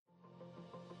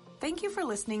Thank you for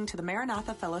listening to the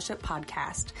Maranatha Fellowship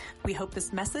podcast. We hope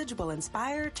this message will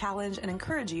inspire, challenge, and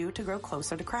encourage you to grow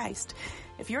closer to Christ.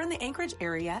 If you're in the Anchorage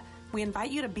area, we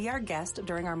invite you to be our guest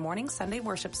during our morning Sunday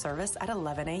worship service at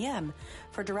 11 a.m.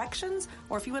 For directions,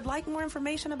 or if you would like more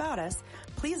information about us,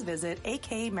 please visit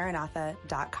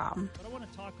akmaranatha.com. But I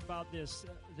want to talk about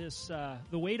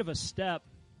the weight of a step,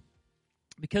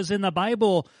 because in the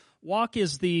Bible, walk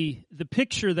is the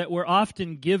picture that we're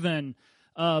often given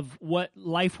of what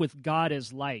life with God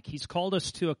is like. He's called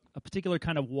us to a particular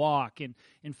kind of walk. And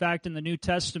in fact, in the New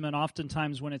Testament,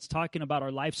 oftentimes when it's talking about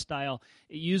our lifestyle,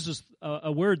 it uses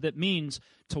a word that means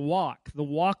to walk, the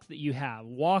walk that you have.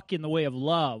 Walk in the way of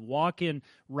love, walk in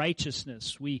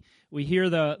righteousness. We hear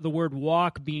the word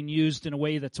walk being used in a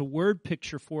way that's a word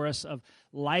picture for us of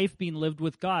life being lived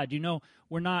with God. You know,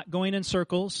 we're not going in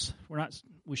circles.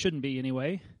 We shouldn't be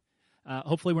anyway.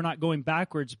 Hopefully we're not going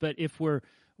backwards, but if we're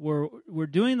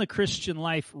doing the Christian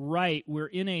life right, we're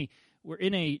in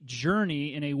a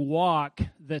journey, in a walk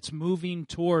that's moving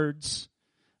towards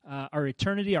our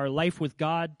eternity, our life with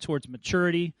God, towards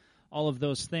maturity, all of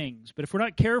those things. But if we're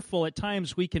not careful, at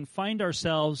times we can find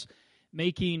ourselves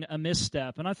making a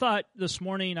misstep. And I thought this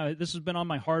morning, this has been on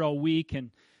my heart all week, and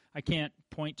I can't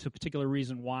point to a particular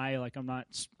reason why. Like I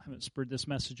haven't spurred this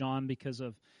message on because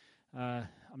of I'm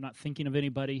not thinking of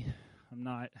anybody.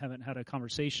 Haven't had a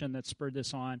conversation that spurred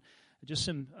this on.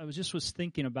 I was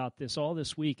thinking about this all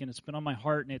this week, and it's been on my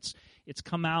heart, and it's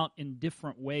come out in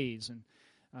different ways. And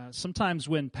sometimes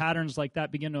when patterns like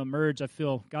that begin to emerge, I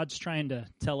feel God's trying to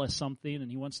tell us something, and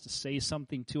He wants to say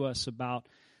something to us about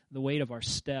the weight of our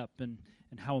step and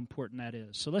how important that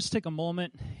is. So let's take a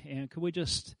moment, and could we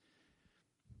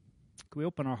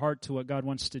open our heart to what God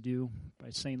wants to do by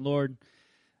saying, Lord,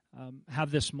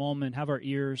 have this moment, have our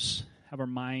ears, have our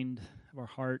mind, have our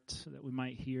heart, so that we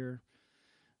might hear,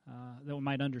 that we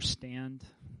might understand,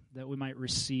 that we might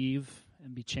receive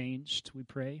and be changed, we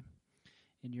pray.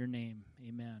 In your name,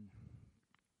 amen.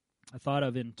 I thought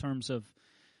of, in terms of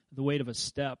the weight of a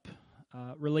step,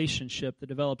 relationship that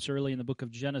develops early in the book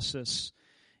of Genesis,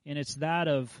 and it's that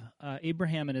of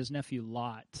Abraham and his nephew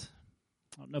Lot.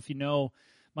 I don't know if you know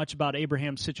much about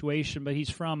Abraham's situation, but he's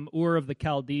from Ur of the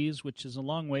Chaldees, which is a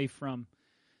long way from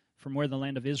where the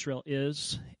land of Israel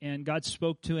is. And God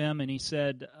spoke to him, and He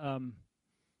said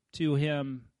to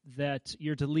him that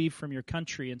you're to leave from your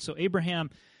country. And so Abraham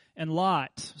and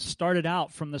Lot started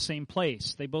out from the same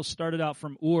place. They both started out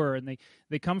from Ur, and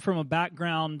they come from a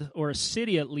background, or a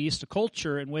city at least, a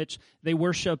culture in which they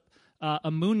worship a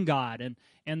moon god,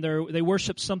 and they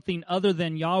worship something other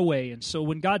than Yahweh. And so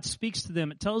when God speaks to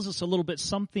them, it tells us a little bit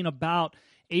something about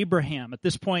Abraham. At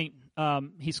this point,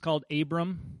 he's called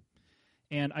Abram.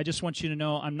 And I just want you to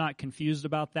know I'm not confused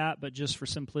about that, but just for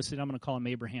simplicity, I'm going to call him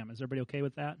Abraham. Is everybody okay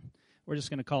with that? We're just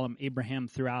going to call him Abraham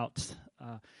throughout.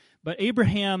 But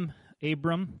Abram,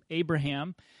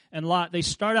 and Lot, they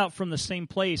start out from the same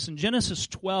place. In Genesis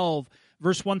 12,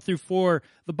 verse 1 through 4,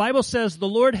 the Bible says, the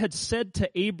Lord had said to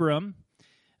Abram,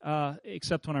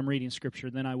 except when I'm reading Scripture,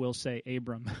 then I will say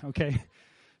Abram, okay?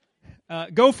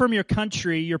 Go from your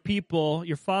country, your people,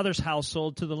 your father's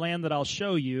household, to the land that I'll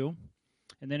show you.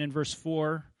 And then in verse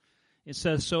 4, it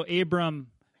says, so Abram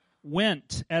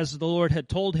went as the Lord had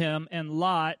told him, and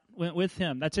Lot went with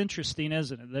him. That's interesting,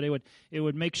 isn't it? That it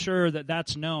would make sure that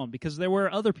that's known, because there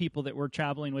were other people that were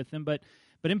traveling with him, but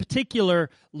in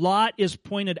particular, Lot is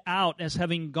pointed out as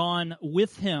having gone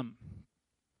with him.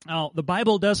 Now, the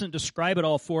Bible doesn't describe it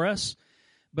all for us,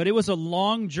 but it was a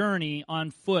long journey on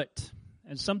foot.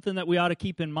 And something that we ought to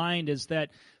keep in mind is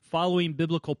that following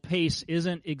biblical pace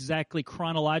isn't exactly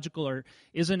chronological, or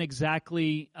isn't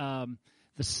exactly the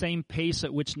same pace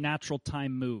at which natural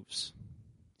time moves.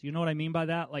 Do you know what I mean by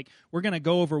that? Like, we're going to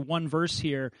go over one verse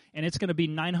here, and it's going to be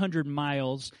 900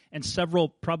 miles and several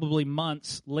probably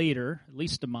months later, at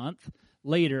least a month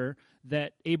later,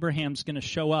 that Abraham's going to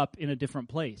show up in a different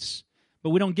place. But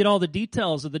we don't get all the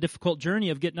details of the difficult journey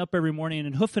of getting up every morning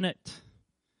and hoofing it.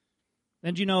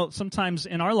 And you know, sometimes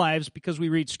in our lives, because we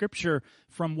read Scripture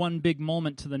from one big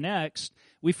moment to the next,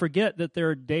 we forget that there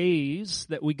are days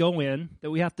that we go in that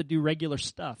we have to do regular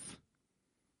stuff.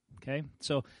 Okay,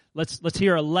 so let's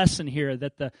hear a lesson here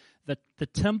that the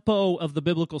tempo of the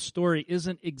biblical story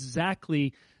isn't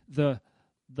exactly the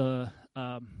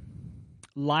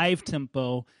live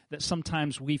tempo that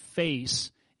sometimes we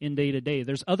face in day to day.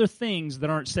 There's other things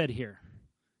that aren't said here.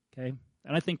 Okay,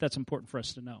 and I think that's important for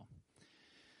us to know.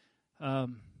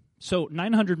 So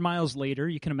 900 miles later,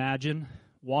 you can imagine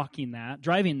walking that.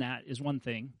 Driving that is one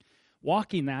thing.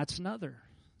 Walking that's another.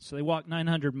 So they walked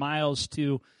 900 miles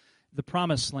to the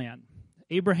promised land.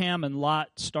 Abraham and Lot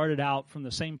started out from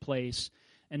the same place,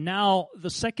 And now the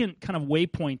second kind of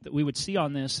waypoint that we would see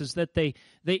on this is that they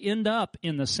end up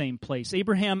in the same place.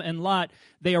 Abraham and Lot,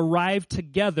 they arrived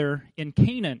together in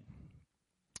Canaan.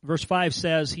 Verse 5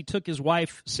 says, he took his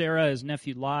wife Sarah, his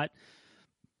nephew Lot,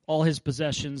 all his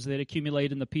possessions that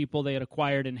accumulated in the people they had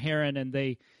acquired in Haran, and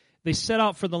they set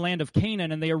out for the land of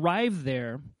Canaan, and they arrived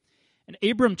there. And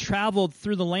Abram traveled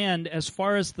through the land as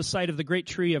far as the site of the great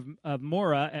tree of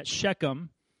Moreh at Shechem.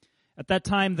 At that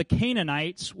time, the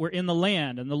Canaanites were in the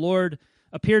land, and the Lord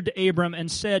appeared to Abram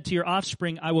and said, to your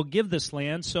offspring, I will give this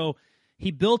land. So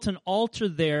he built an altar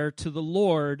there to the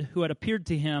Lord who had appeared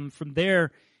to him. From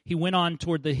there, he went on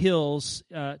toward the hills,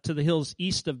 to the hills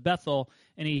east of Bethel,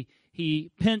 and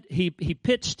he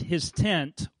pitched his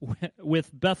tent with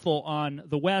Bethel on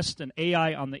the west and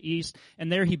Ai on the east,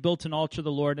 and there he built an altar to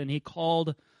the Lord, and he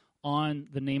called on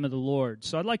the name of the Lord.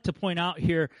 So I'd like to point out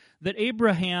here that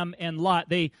Abraham and Lot,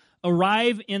 they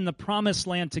arrive in the promised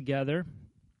land together.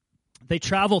 They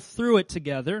travel through it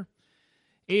together.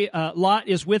 Lot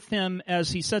is with him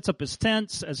as he sets up his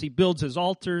tents, as he builds his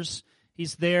altars.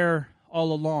 He's there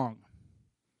all along.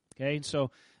 Okay,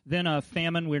 so then a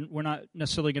famine, we're not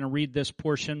necessarily going to read this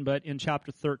portion, but in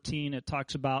chapter 13 it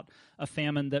talks about a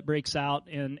famine that breaks out,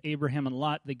 and Abraham and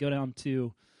Lot, they go down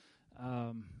to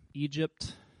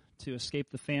Egypt to escape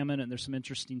the famine, and there's some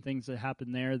interesting things that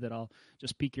happen there that I'll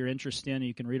just pique your interest in, and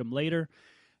you can read them later.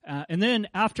 And then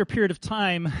after a period of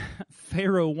time,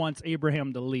 Pharaoh wants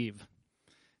Abraham to leave.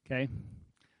 Okay?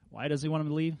 Why does he want him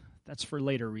to leave? That's for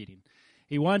later reading.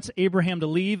 He wants Abraham to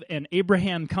leave, and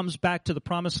Abraham comes back to the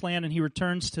promised land, and he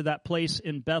returns to that place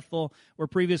in Bethel where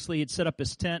previously he'd set up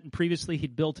his tent, and previously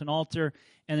he'd built an altar.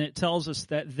 And it tells us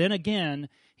that then again,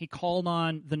 he called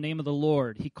on the name of the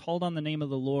Lord. He called on the name of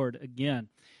the Lord again.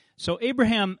 So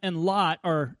Abraham and Lot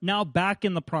are now back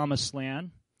in the promised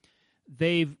land.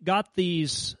 They've got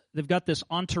this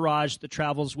entourage that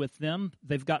travels with them.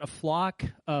 They've got a flock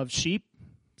of sheep.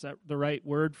 Is that the right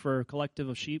word for a collective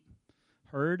of sheep?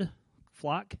 Herd?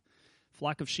 Flock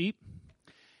of sheep,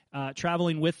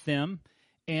 traveling with them.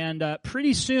 And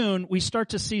pretty soon we start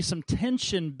to see some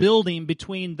tension building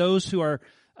between those who are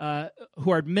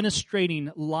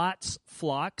administrating Lot's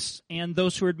flocks and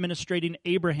those who are administrating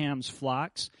Abraham's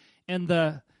flocks. And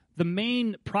the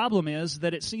main problem is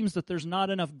that it seems that there's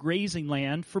not enough grazing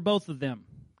land for both of them.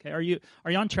 Okay, are you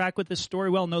on track with this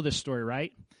story? We all know this story,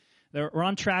 right? We're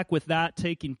on track with that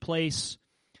taking place.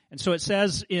 And so it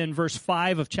says in verse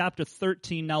 5 of chapter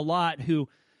 13, now Lot, who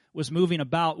was moving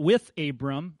about with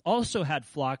Abram, also had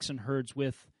flocks and herds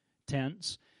with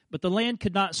tents, but the land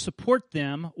could not support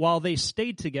them while they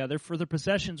stayed together, for their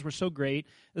possessions were so great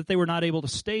that they were not able to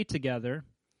stay together.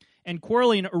 And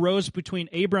quarreling arose between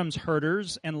Abram's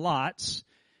herders and Lot's.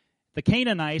 The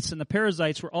Canaanites and the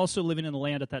Perizzites were also living in the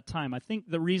land at that time. I think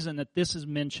the reason that this is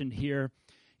mentioned here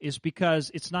is because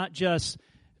it's not just...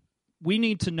 We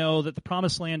need to know that the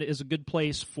promised land is a good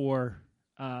place for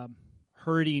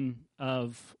herding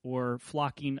of or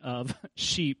flocking of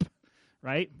sheep,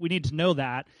 right? We need to know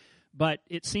that. But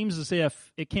it seems as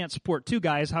if it can't support two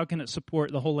guys. How can it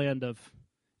support the whole land of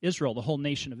Israel, the whole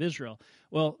nation of Israel?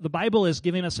 Well, the Bible is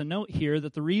giving us a note here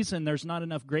that the reason there's not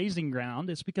enough grazing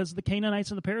ground is because the Canaanites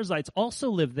and the Perizzites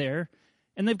also live there,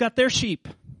 and they've got their sheep.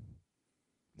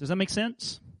 Does that make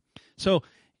sense? So...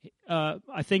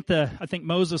 I think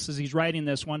Moses, as he's writing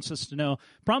this, wants us to know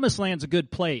Promised Land's a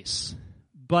good place,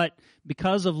 but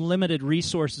because of limited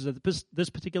resources at this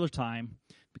particular time,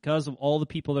 because of all the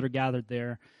people that are gathered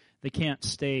there, they can't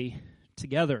stay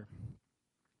together.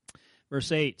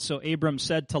 Verse 8, so Abram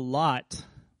said to Lot,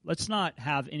 let's not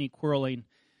have any quarreling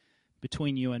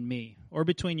between you and me, or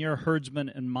between your herdsmen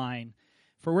and mine,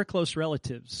 for we're close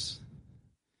relatives.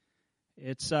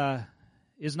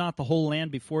 Is not the whole land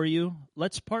before you?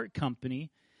 Let's part company.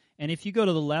 And if you go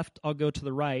to the left, I'll go to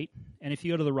the right. And if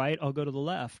you go to the right, I'll go to the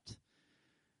left.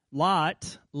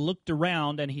 Lot looked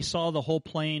around, and he saw the whole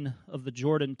plain of the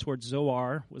Jordan towards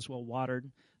Zoar was well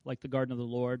watered, like the garden of the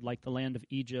Lord, like the land of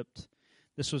Egypt.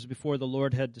 This was before the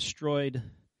Lord had destroyed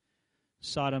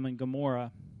Sodom and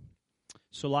Gomorrah.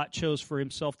 So Lot chose for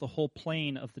himself the whole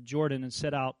plain of the Jordan and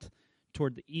set out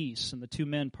toward the east. And the two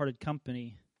men parted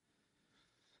company.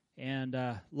 And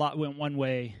Lot went one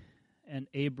way, and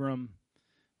Abram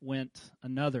went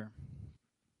another.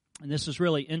 And this is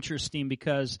really interesting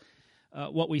because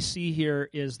what we see here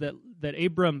is that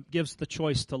Abram gives the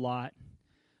choice to Lot.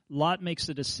 Lot makes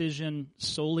a decision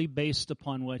solely based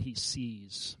upon what he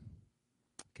sees.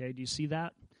 Okay, do you see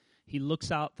that? He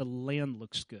looks out, the land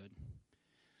looks good.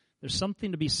 There's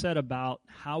something to be said about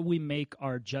how we make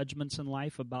our judgments in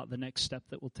life about the next step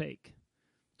that we'll take.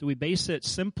 Do we base it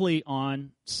simply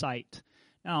on sight?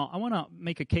 Now, I want to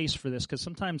make a case for this because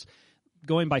sometimes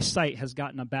going by sight has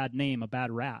gotten a bad name, a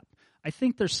bad rap. I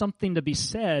think there's something to be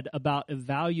said about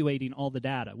evaluating all the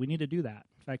data. We need to do that.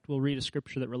 In fact, we'll read a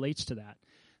scripture that relates to that.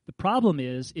 The problem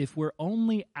is if we're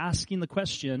only asking the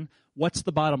question, what's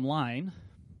the bottom line,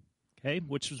 okay,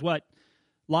 which is what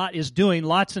Lot is doing.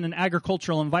 Lot's in an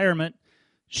agricultural environment.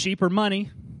 Sheep are money,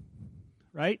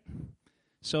 right?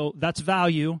 So that's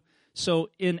value. So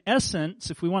in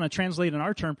essence, if we want to translate in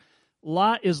our term,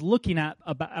 Lot is looking at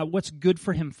what's good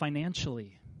for him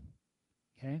financially.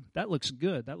 Okay, that looks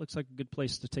good. That looks like a good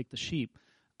place to take the sheep.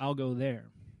 I'll go there.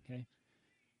 Okay,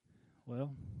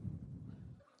 well,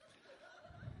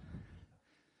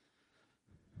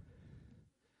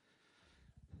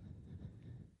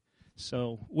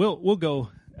 so we'll go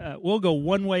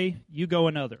one way. You go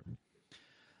another.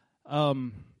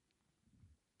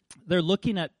 They're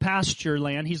looking at pasture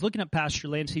land. He's looking at pasture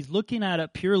lands. He's looking at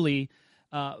it purely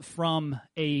from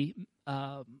a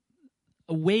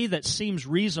way that seems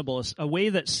reasonable, a way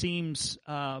that seems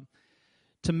to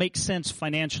make sense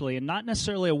financially, and not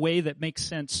necessarily a way that makes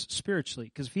sense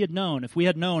spiritually. Because if we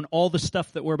had known all the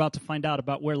stuff that we're about to find out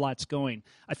about where Lot's going,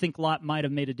 I think Lot might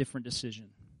have made a different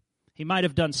decision. He might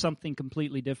have done something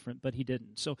completely different, but he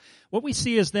didn't. So what we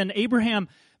see is then Abraham,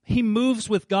 he moves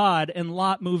with God, and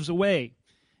Lot moves away.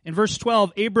 In verse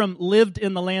 12, Abram lived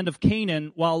in the land of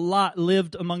Canaan, while Lot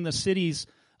lived among the cities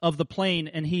of the plain,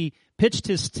 and he pitched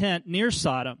his tent near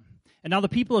Sodom. And now the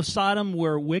people of Sodom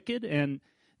were wicked, and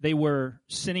they were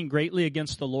sinning greatly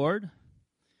against the Lord.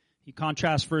 He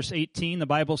contrasts verse 18. The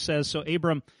Bible says, so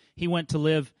Abram, he went to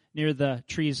live near the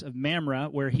trees of Mamre,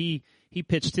 where he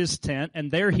pitched his tent, and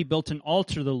there he built an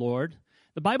altar to the Lord.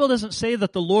 The Bible doesn't say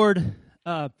that the Lord,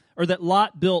 or that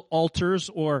Lot built altars,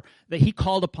 or that he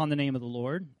called upon the name of the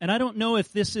Lord. And I don't know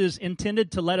if this is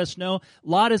intended to let us know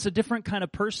Lot is a different kind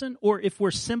of person, or if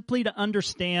we're simply to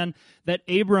understand that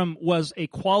Abram was a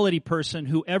quality person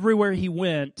who everywhere he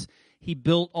went, he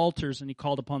built altars and he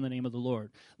called upon the name of the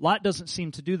Lord. Lot doesn't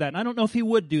seem to do that. And I don't know if he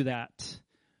would do that,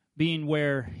 being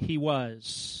where he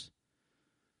was.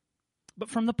 But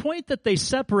from the point that they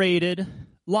separated,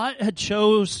 Lot had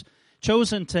chosen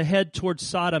to head towards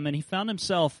Sodom, and he found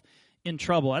himself in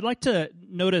trouble. I'd like to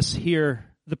notice here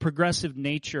the progressive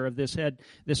nature of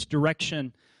this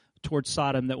direction towards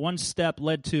Sodom, that one step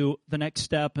led to the next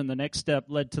step, and the next step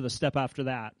led to the step after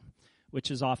that, which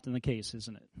is often the case,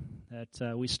 isn't it?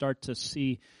 That we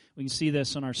can see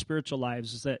this in our spiritual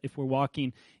lives, is that if we're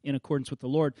walking in accordance with the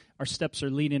Lord, our steps are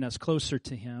leading us closer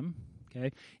to Him.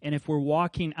 Okay? And if we're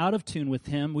walking out of tune with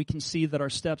Him, we can see that our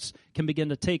steps can begin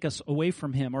to take us away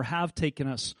from Him, or have taken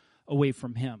us away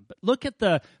from Him. But look at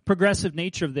the progressive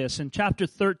nature of this. In chapter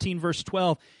 13, verse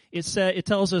 12, it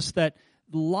tells us that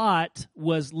Lot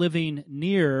was living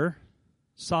near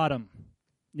Sodom.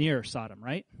 Near Sodom,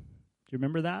 right? Do you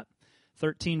remember that?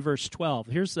 13, verse 12.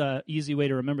 Here's an easy way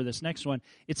to remember this next one.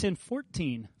 It's in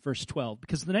 14, verse 12,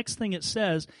 because the next thing it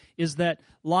says is that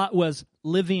Lot was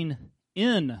living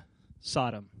in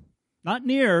Sodom. Not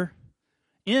near,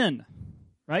 in,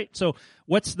 right? So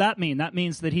what's that mean? That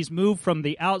means that he's moved from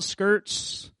the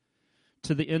outskirts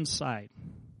to the inside.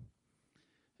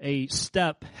 A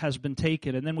step has been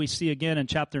taken. And then we see again in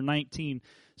chapter 19,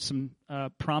 some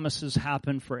promises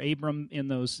happen for Abram in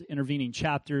those intervening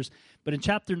chapters. But in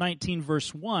chapter 19,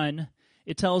 verse 1,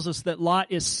 it tells us that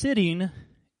Lot is sitting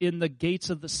in the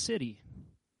gates of the city.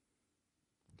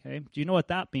 Okay, do you know what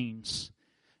that means?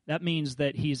 That means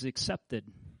that he's accepted.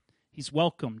 He's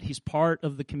welcomed. He's part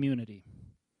of the community.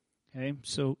 Okay,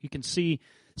 so you can see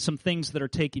some things that are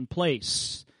taking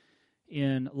place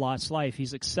in Lot's life.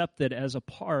 He's accepted as a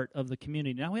part of the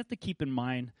community. Now we have to keep in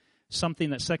mind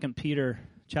something that 2 Peter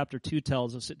chapter 2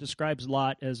 tells us. It describes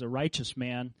Lot as a righteous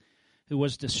man who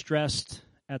was distressed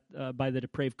by the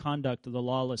depraved conduct of the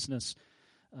lawlessness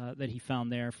that he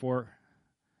found there. For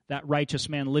that righteous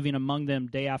man living among them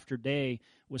day after day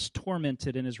was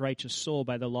tormented in his righteous soul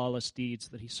by the lawless deeds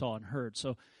that he saw and heard.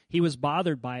 So he was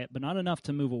bothered by it, but not enough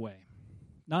to move away.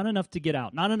 Not enough to get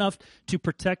out. Not enough to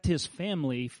protect his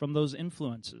family from those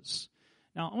influences.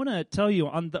 Now, I want to tell you,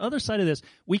 on the other side of this,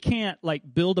 we can't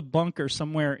build a bunker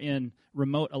somewhere in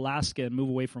remote Alaska and move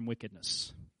away from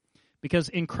wickedness. Because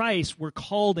in Christ, we're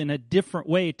called in a different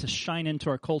way to shine into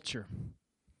our culture.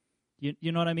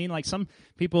 You know what I mean? Like some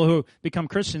people who become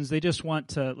Christians, they just want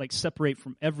to separate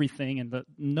from everything and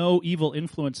no evil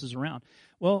influences around.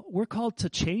 Well, we're called to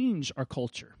change our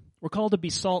culture. We're called to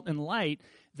be salt and light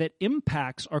that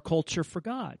impacts our culture for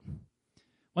God.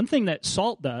 One thing that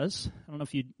salt does, I don't know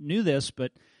if you knew this,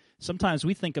 but sometimes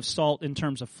we think of salt in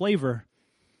terms of flavor.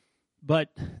 But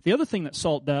the other thing that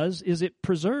salt does is it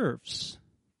preserves.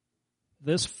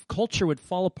 this culture would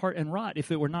fall apart and rot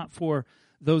if it were not for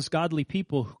those godly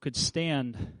people who could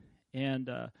stand and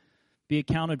be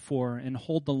accounted for and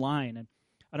hold the line. And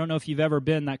I don't know if you've ever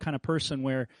been that kind of person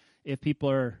where if people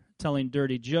are telling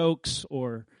dirty jokes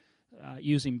or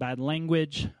using bad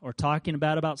language or talking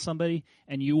bad about somebody,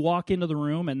 and you walk into the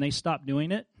room and they stop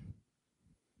doing it,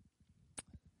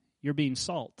 you're being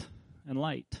salt and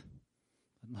light.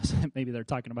 Unless maybe they're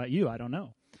talking about you, I don't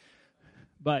know.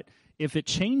 But if it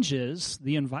changes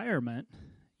the environment,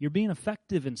 you're being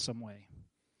effective in some way.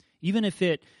 Even if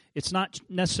it's not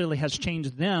necessarily has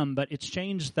changed them, but it's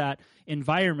changed that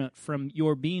environment from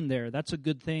your being there. That's a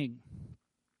good thing.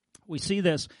 We see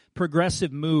this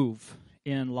progressive move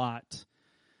in Lot,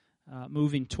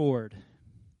 moving toward.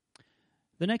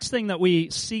 The next thing that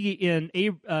we see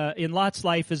in Lot's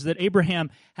life is that Abraham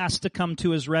has to come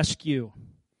to his rescue.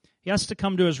 He has to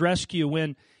come to his rescue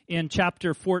when in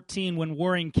chapter 14, when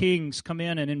warring kings come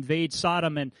in and invade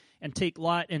Sodom and take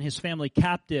Lot and his family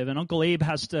captive, and Uncle Abe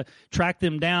has to track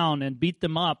them down and beat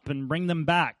them up and bring them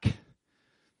back.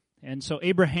 And so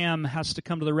Abraham has to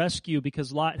come to the rescue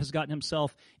because Lot has gotten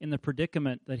himself in the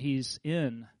predicament that he's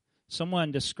in.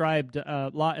 Someone described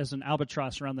Lot as an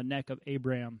albatross around the neck of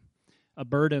Abraham, a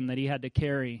burden that he had to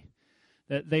carry.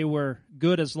 That they were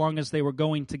good as long as they were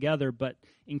going together, but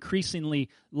increasingly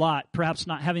Lot, perhaps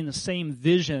not having the same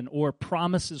vision or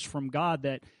promises from God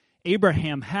that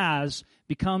Abraham has,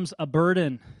 becomes a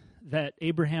burden that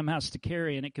Abraham has to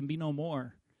carry, and it can be no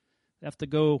more. They have to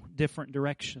go different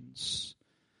directions.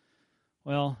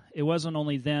 Well, it wasn't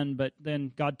only then, but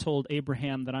then God told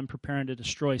Abraham that I'm preparing to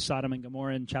destroy Sodom and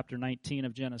Gomorrah in chapter 19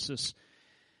 of Genesis.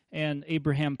 And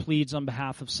Abraham pleads on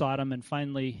behalf of Sodom, and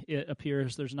finally it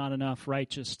appears there's not enough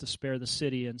righteous to spare the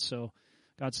city. And so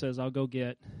God says, I'll go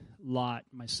get Lot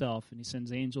myself. And he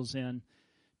sends angels in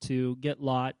to get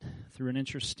Lot through an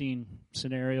interesting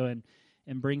scenario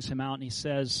and brings him out. And he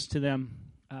says to them,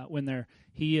 when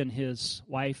he and his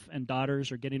wife and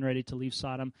daughters are getting ready to leave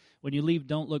Sodom, when you leave,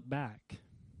 don't look back.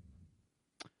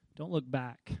 Don't look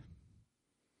back.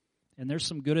 And there's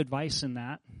some good advice in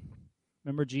that.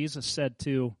 Remember, Jesus said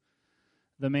to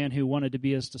the man who wanted to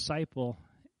be his disciple,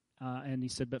 and he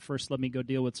said, but first let me go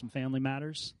deal with some family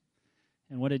matters.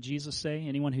 And what did Jesus say?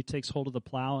 Anyone who takes hold of the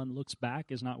plow and looks back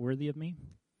is not worthy of me.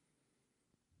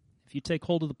 If you take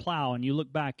hold of the plow and you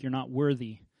look back, you're not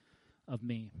worthy of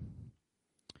me.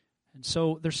 And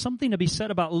so there's something to be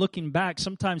said about looking back.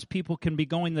 Sometimes people can be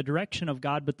going the direction of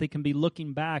God, but they can be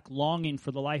looking back, longing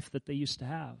for the life that they used to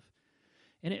have.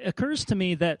 And it occurs to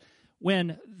me that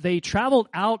when they traveled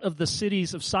out of the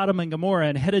cities of Sodom and Gomorrah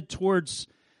and headed towards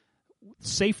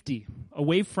safety,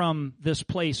 away from this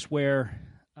place where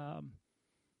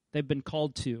they've been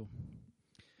called to,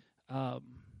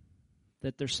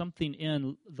 that there's something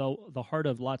in the heart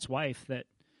of Lot's wife that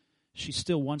she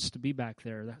still wants to be back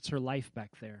there. That's her life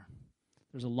back there.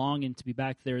 There's a longing to be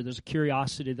back there. There's a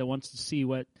curiosity that wants to see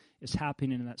what is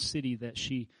happening in that city that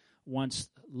she once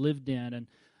lived in and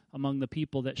among the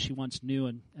people that she once knew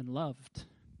and loved.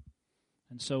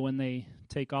 And so when they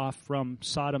take off from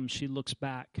Sodom, she looks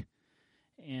back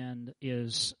and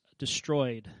is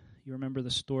destroyed. You remember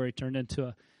the story, turned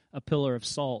into a pillar of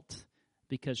salt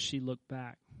because she looked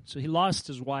back. So he lost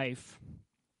his wife.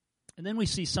 And then we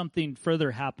see something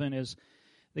further happen as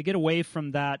they get away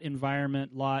from that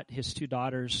environment, Lot, his two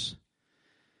daughters,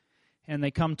 and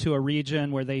they come to a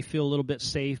region where they feel a little bit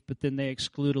safe, but then they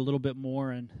exclude a little bit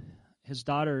more, and his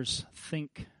daughters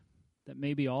think that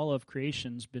maybe all of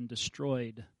creation's been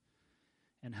destroyed,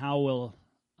 and how will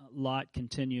Lot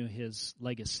continue his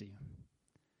legacy?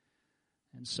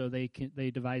 And so they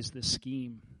devise this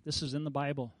scheme. This is in the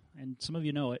Bible, and some of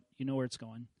you know it. You know where it's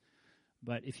going.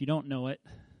 But if you don't know it,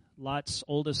 Lot's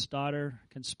oldest daughter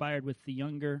conspired with the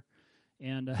younger,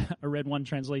 and I read one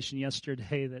translation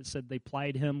yesterday that said they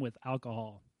plied him with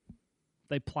alcohol.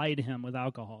 They plied him with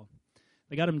alcohol.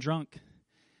 They got him drunk,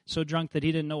 so drunk that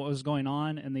he didn't know what was going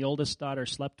on, and the oldest daughter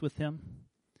slept with him,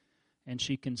 and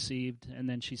she conceived, and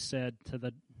then she said to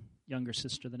the younger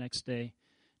sister the next day,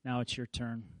 now it's your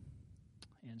turn.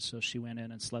 And so she went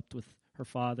in and slept with her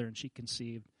father, and she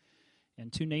conceived.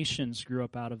 And two nations grew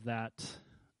up out of that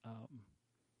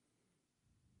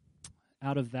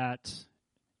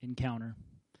encounter.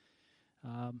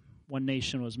 One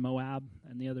nation was Moab,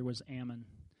 and the other was Ammon.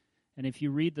 And if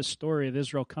you read the story of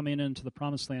Israel coming into the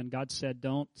Promised Land, God said,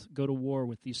 don't go to war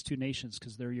with these two nations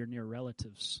because they're your near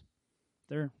relatives.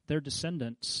 They're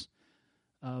descendants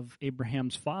of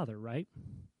Abraham's father, right?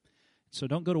 So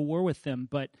don't go to war with them.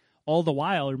 But all the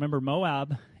while, remember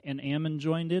Moab and Ammon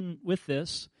joined in with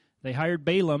this. They hired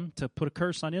Balaam to put a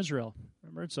curse on Israel.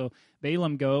 Remember? So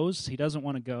Balaam goes. He doesn't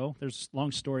want to go. There's a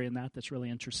long story in that that's really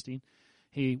interesting.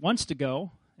 He wants to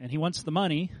go, and he wants the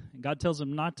money, and God tells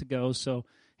him not to go, so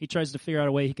he tries to figure out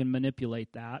a way he can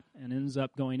manipulate that and ends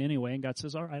up going anyway, and God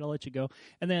says, all right, I'll let you go.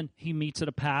 And then he meets at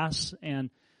a pass, and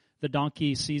the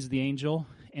donkey sees the angel,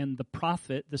 and the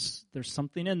prophet, there's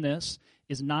something in this,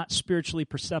 is not spiritually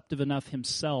perceptive enough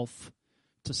himself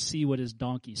to see what his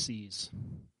donkey sees.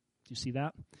 Do you see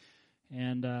that?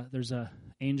 And there's an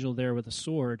angel there with a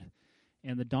sword,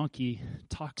 and the donkey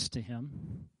talks to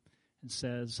him and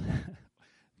says,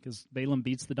 because Balaam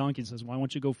beats the donkey and says, why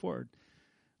won't you go forward?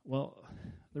 Well,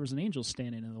 there was an angel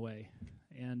standing in the way,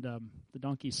 and the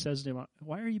donkey says to him,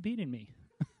 why are you beating me?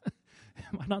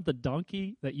 Am I not the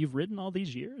donkey that you've ridden all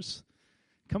these years?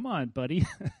 Come on, buddy.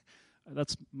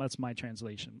 That's my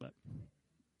translation. But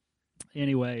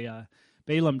anyway,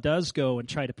 Balaam does go and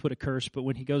try to put a curse, but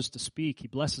when he goes to speak, he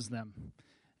blesses them.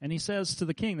 And he says to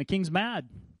the king's mad.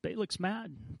 Balak's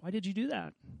mad. Why did you do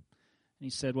that? And he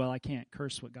said, well, I can't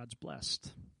curse what God's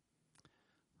blessed.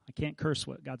 I can't curse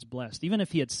what God's blessed. Even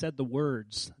if he had said the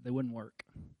words, they wouldn't work,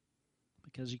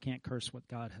 because you can't curse what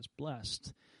God has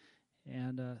blessed.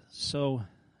 And so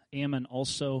Ammon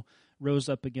also rose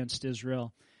up against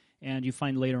Israel. And you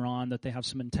find later on that they have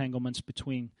some entanglements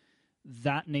between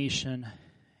that nation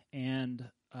and,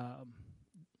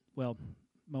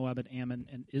 Moab and Ammon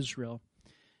and Israel.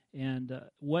 And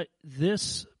what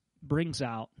this brings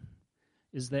out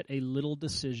is that a little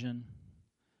decision,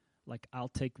 like I'll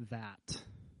take that,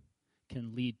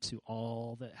 can lead to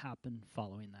all that happened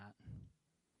following that.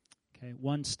 Okay,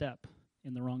 one step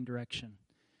in the wrong direction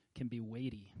can be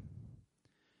weighty.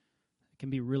 It can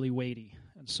be really weighty.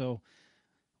 And so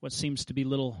what seems to be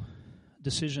little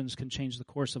decisions can change the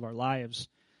course of our lives.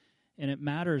 And it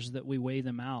matters that we weigh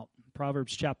them out.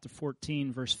 Proverbs chapter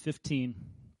 14, verse 15,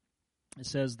 it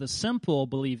says, the simple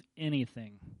believe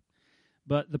anything,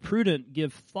 but the prudent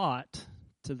give thought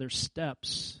to their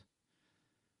steps.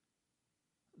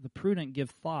 The prudent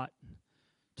give thought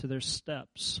to their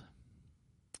steps.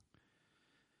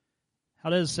 How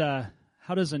does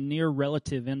a near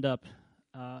relative end up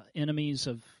enemies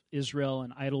of Israel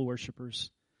and idol worshipers?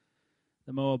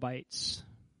 The Moabites.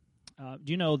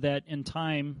 Do you know that in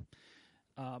time,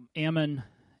 Ammon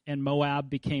and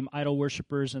Moab became idol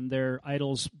worshipers, and their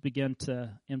idols began to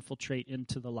infiltrate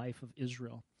into the life of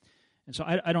Israel? And so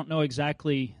I don't know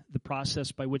exactly the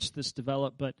process by which this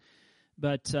developed,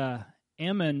 but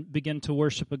Ammon began to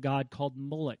worship a god called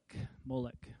Moloch.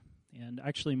 And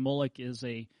actually Moloch is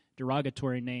a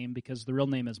derogatory name because the real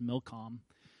name is Milcom,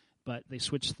 but they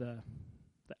switched the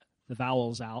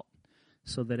vowels out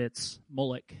so that it's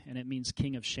Moloch, and it means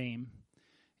king of shame.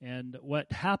 And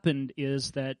what happened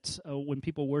is that when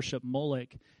people worship Moloch,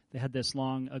 they had this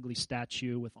long, ugly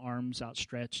statue with arms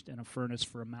outstretched and a furnace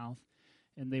for a mouth,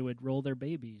 and they would roll their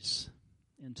babies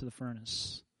into the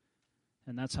furnace.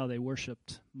 And that's how they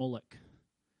worshipped Moloch,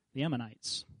 the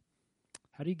Ammonites.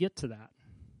 How do you get to that?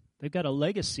 They've got a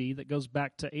legacy that goes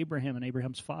back to Abraham and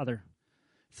Abraham's father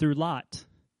through Lot.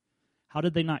 How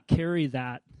did they not carry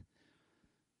that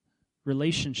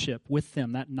relationship with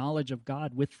them, that knowledge of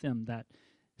God with them, that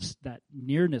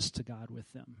nearness to God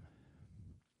with them?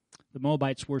 The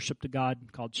Moabites worshipped a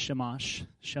god called Shamash.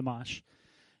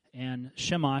 And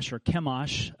Shamash, or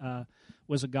Chemosh,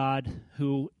 was a god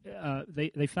who,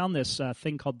 they found this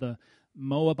thing called the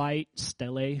Moabite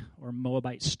stele, or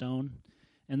Moabite stone,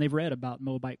 and they've read about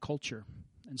Moabite culture.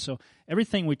 And so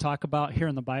everything we talk about here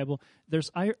in the Bible,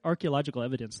 there's archaeological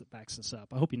evidence that backs this up.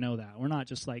 I hope you know that. We're not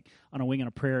just like on a wing and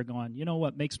a prayer going, you know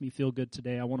what makes me feel good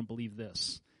today? I want to believe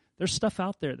this. There's stuff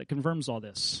out there that confirms all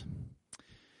this.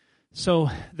 So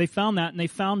they found that, and they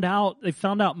found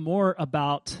out more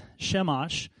about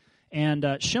Shamash.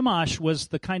 And Shamash was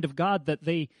the kind of god that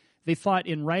they thought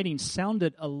in writing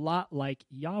sounded a lot like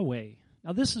Yahweh.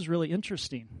 Now this is really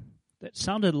interesting. That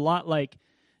sounded a lot like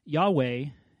Yahweh,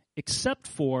 except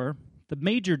for the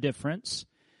major difference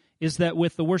is that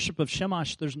with the worship of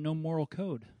Shamash, there's no moral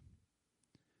code.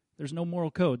 There's no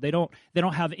moral code. They don't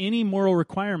have any moral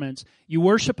requirements. You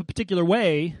worship a particular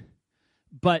way,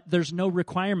 but there's no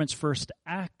requirements for us to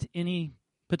act any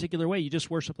particular way. You just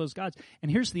worship those gods.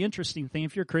 And here's the interesting thing.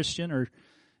 If you're a Christian or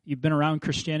you've been around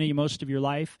Christianity most of your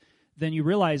life, then you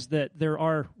realize that there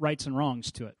are rights and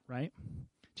wrongs to it, right?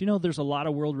 Do you know there's a lot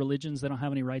of world religions that don't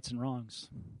have any rights and wrongs?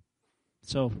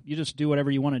 So you just do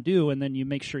whatever you want to do, and then you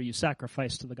make sure you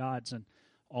sacrifice to the gods, and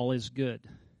all is good.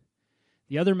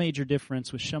 The other major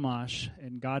difference with Shamash,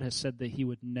 and God has said that he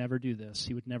would never do this,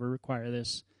 he would never require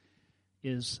this,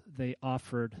 is they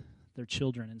offered their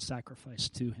children in sacrifice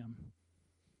to him.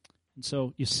 And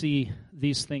so you see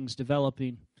these things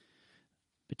developing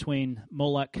between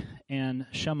Moloch and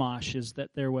Shamash is that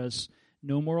there was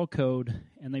no moral code,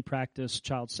 and they practiced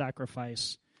child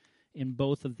sacrifice in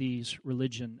both of these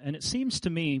religion. And it seems to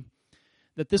me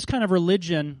that this kind of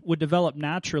religion would develop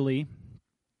naturally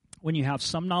when you have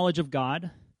some knowledge of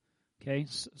God. Okay,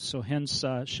 so hence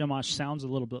Shamash sounds a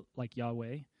little bit like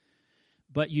Yahweh,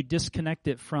 but you disconnect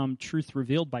it from truth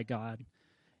revealed by God,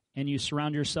 and you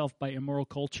surround yourself by immoral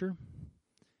culture,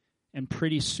 and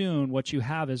pretty soon what you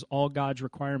have is all God's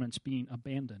requirements being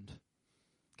abandoned.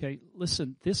 Okay,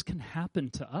 listen, this can happen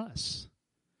to us,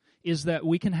 is that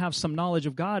we can have some knowledge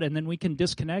of God, and then we can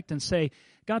disconnect and say,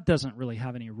 God doesn't really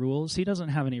have any rules. He doesn't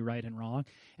have any right and wrong.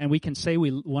 And we can say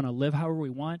we want to live however we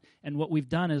want, and what we've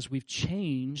done is we've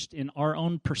changed in our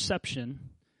own perception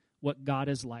what God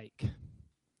is like.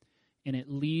 And it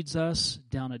leads us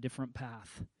down a different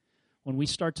path. When we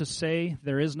start to say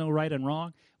there is no right and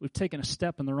wrong, we've taken a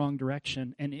step in the wrong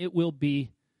direction, and it will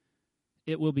be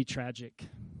tragic.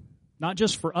 Not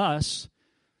just for us,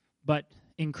 but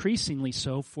increasingly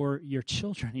so for your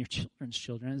children, your children's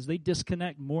children. As they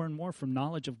disconnect more and more from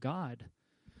knowledge of God,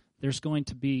 there's going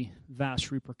to be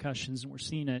vast repercussions, and we're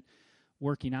seeing it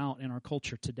working out in our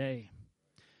culture today.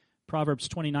 Proverbs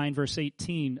 29, verse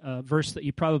 18, a verse that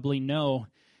you probably know,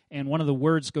 and one of the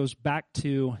words goes back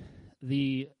to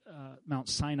the Mount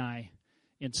Sinai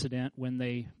incident when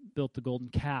they built the golden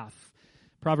calf.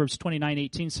 Proverbs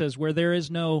 29:18 says, where there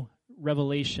is no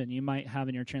revelation, you might have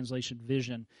in your translation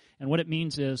vision. And what it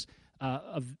means is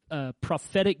a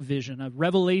prophetic vision, a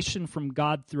revelation from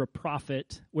God through a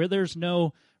prophet. Where there's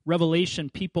no revelation,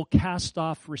 people cast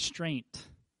off restraint.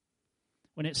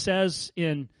 When it says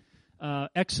in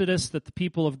Exodus that the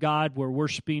people of God were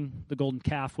worshiping the golden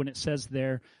calf, when it says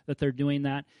there that they're doing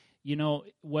that, you know,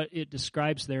 what it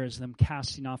describes there is them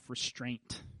casting off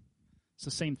restraint. It's the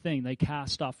same thing. They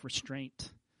cast off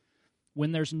restraint.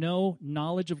 When there's no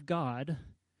knowledge of God,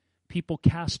 people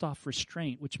cast off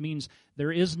restraint, which means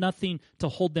there is nothing to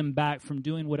hold them back from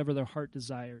doing whatever their heart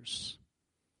desires.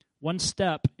 One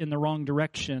step in the wrong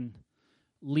direction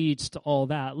leads to all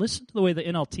that. Listen to the way the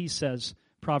NLT says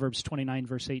Proverbs 29,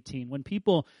 verse 18. When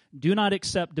people do not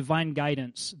accept divine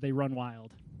guidance, they run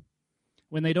wild.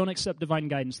 When they don't accept divine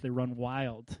guidance, they run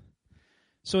wild.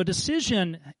 So a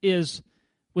decision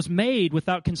was made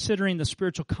without considering the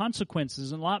spiritual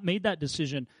consequences, and Lot made that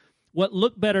decision. What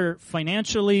looked better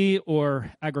financially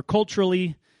or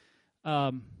agriculturally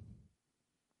was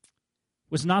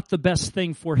not the best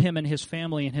thing for him and his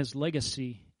family and his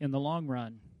legacy in the long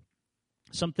run.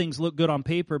 Some things look good on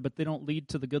paper, but they don't lead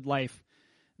to the good life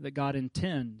that God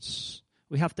intends.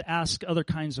 We have to ask other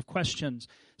kinds of questions.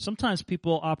 Sometimes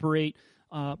people operate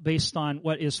based on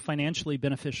what is financially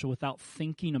beneficial without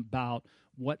thinking about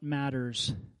what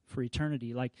matters for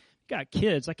eternity. Like, you got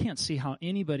kids, I can't see how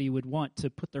anybody would want to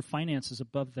put their finances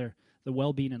above the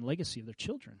well-being and legacy of their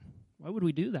children. Why would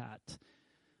we do that?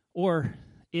 Or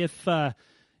if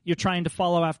you're trying to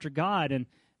follow after God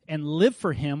and live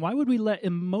for Him, why would we let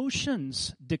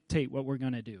emotions dictate what we're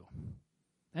going to do?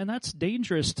 And that's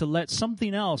dangerous, to let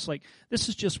something else, like, this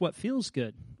is just what feels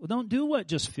good. Well, don't do what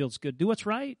just feels good. Do what's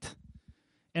right.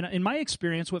 And in my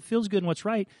experience, what feels good and what's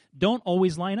right don't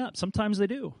always line up. Sometimes they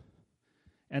do.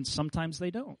 And sometimes they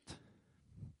don't.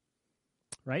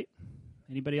 Right?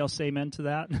 Anybody else say amen to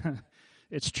that?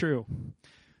 It's true.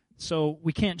 So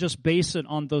we can't just base it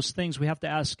on those things. We have to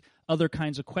ask other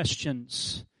kinds of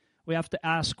questions. We have to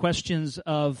ask questions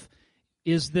of,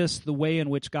 is this the way in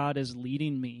which God is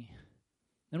leading me?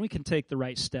 Then we can take the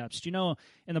right steps. Do you know,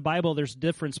 in the Bible, there's a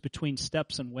difference between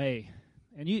steps and way.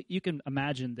 And you can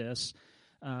imagine this.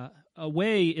 A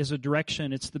way is a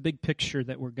direction. It's the big picture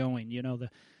that we're going, you know,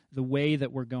 the way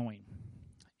that we're going.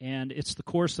 And it's the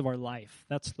course of our life.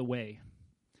 That's the way.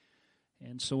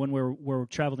 And so when we're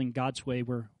traveling God's way,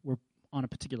 we're on a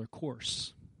particular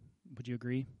course. Would you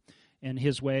agree? And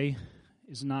His way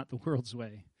is not the world's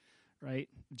way, right?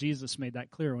 Jesus made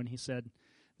that clear when He said,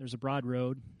 there's a broad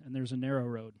road and there's a narrow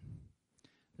road.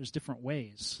 There's different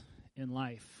ways in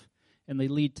life, and they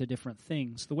lead to different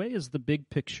things. The way is the big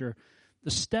picture.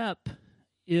 The step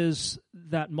is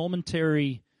that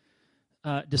momentary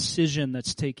decision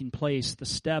that's taking place. The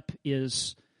step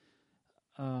is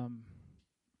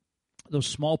those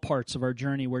small parts of our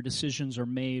journey where decisions are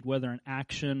made, whether an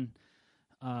action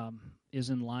is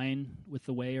in line with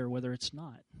the way or whether it's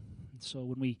not. So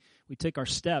when we take our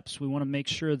steps, we want to make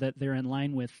sure that they're in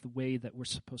line with the way that we're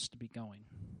supposed to be going.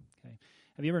 Okay.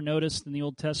 Have you ever noticed in the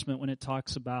Old Testament when it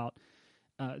talks about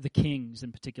the kings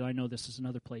in particular, I know this is in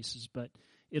other places, but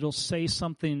it'll say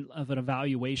something of an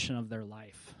evaluation of their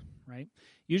life, right?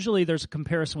 Usually there's a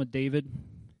comparison with David,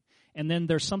 and then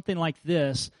there's something like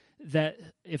this. that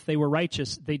if they were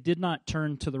righteous, they did not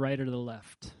turn to the right or to the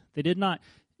left. They did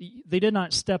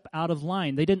not step out of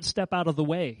line. They didn't step out of the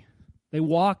way. They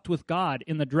walked with God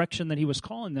in the direction that he was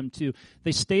calling them to.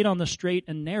 They stayed on the straight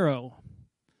and narrow.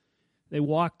 They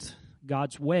walked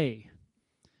God's way.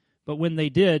 But when they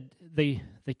did, they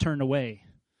turned away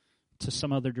to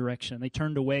some other direction. They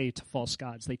turned away to false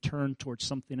gods. They turned towards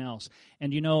something else.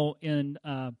 And in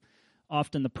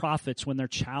often the prophets, when they're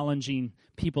challenging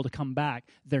people to come back,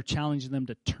 they're challenging them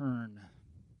to turn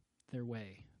their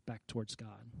way back towards God.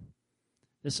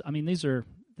 This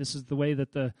is the way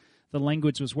that the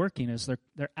language was working, is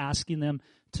they're asking them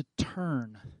to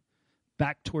turn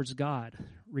back towards God,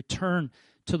 return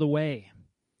to the way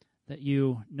that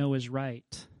you know is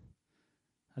right.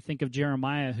 I think of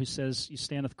Jeremiah, who says, you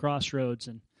stand at the crossroads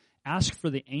and ask for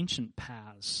the ancient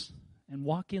paths and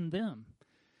walk in them.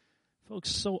 Folks,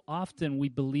 so often we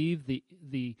believe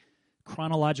the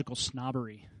chronological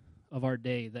snobbery of our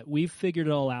day, that we've figured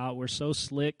it all out. We're so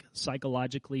slick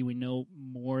psychologically. We know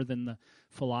more than the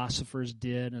philosophers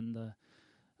did and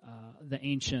the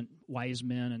ancient wise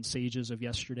men and sages of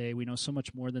yesterday. We know so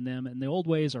much more than them. And the old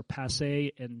ways are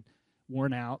passé and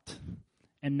worn out.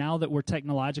 And now that we're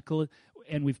technological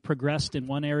and we've progressed in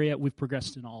one area, we've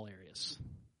progressed in all areas.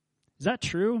 Is that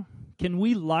true? Can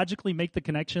we logically make the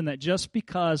connection that just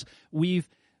because we've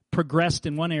progressed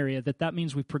in one area, that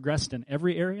means we've progressed in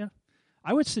every area?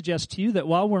 I would suggest to you that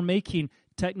while we're making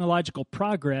technological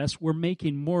progress, we're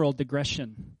making moral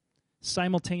digression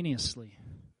simultaneously.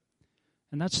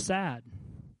 And that's sad,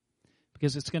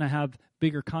 because it's going to have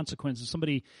bigger consequences.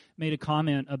 Somebody made a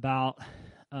comment about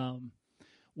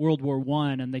World War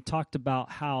I, and they talked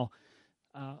about how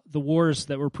the wars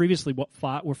that were previously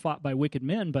fought were fought by wicked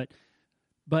men,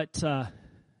 but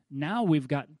now we've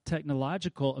got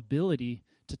technological ability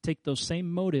to take those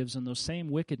same motives and those same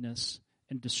wickedness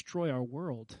and destroy our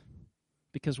world,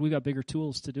 because we've got bigger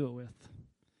tools to do it with.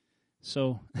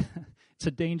 So it's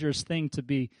a dangerous thing to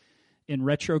be in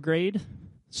retrograde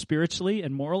spiritually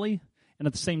and morally, and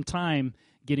at the same time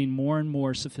getting more and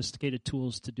more sophisticated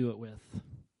tools to do it with.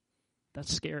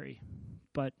 That's scary,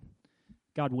 but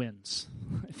God wins.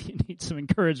 If you need some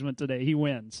encouragement today, he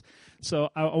wins. So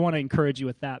I want to encourage you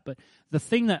with that. But the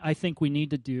thing that I think we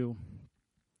need to do,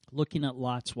 looking at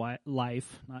Lot's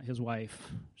life, not his wife,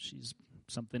 she's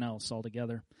something else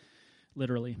altogether,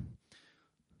 literally.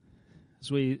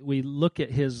 As we look at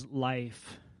his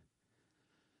life,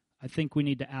 I think we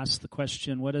need to ask the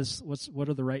question, what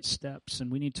are the right steps? And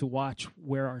we need to watch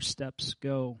where our steps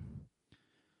go.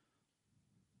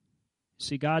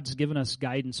 See, God's given us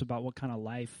guidance about what kind of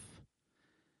life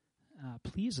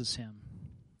pleases him.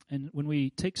 And when we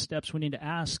take steps, we need to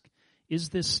ask, is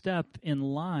this step in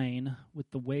line with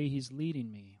the way he's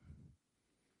leading me?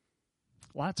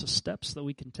 Lots of steps that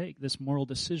we can take, this moral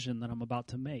decision that I'm about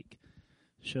to make.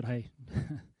 Should I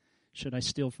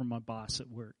steal from my boss at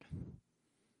work?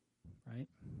 Right?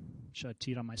 Should I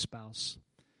cheat on my spouse?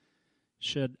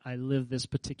 Should I live this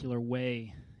particular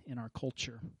way in our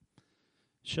culture?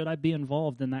 Should I be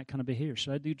involved in that kind of behavior?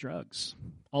 Should I do drugs?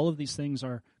 All of these things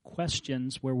are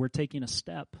questions where we're taking a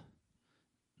step.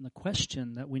 And the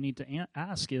question that we need to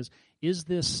ask is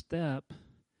this step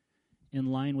in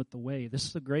line with the way? This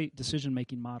is a great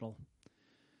decision-making model.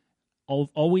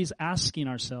 Always asking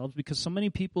ourselves, because so many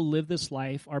people live this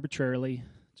life arbitrarily,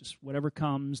 just whatever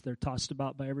comes, they're tossed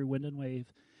about by every wind and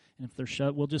wave. And if they're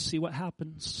shut, we'll just see what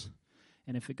happens.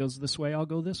 And if it goes this way, I'll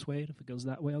go this way. And if it goes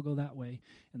that way, I'll go that way.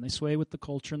 And they sway with the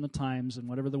culture and the times and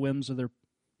whatever the whims of their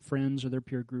friends or their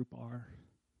peer group are.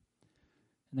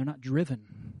 And they're not driven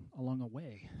along a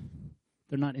way.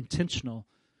 They're not intentional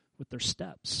with their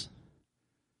steps.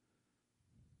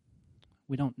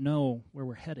 We don't know where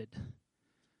we're headed.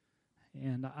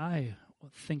 And I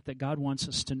think that God wants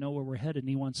us to know where we're headed, and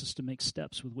he wants us to make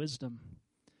steps with wisdom.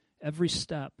 Every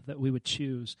step that we would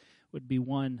choose would be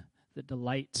one that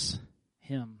delights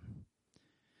him.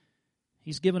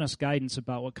 He's given us guidance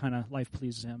about what kind of life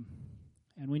pleases him,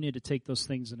 and we need to take those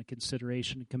things into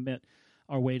consideration and commit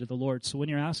our way to the Lord. So when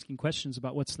you're asking questions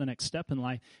about what's the next step in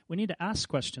life, we need to ask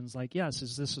questions like, yes,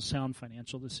 is this a sound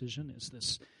financial decision?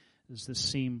 Does this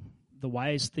seem the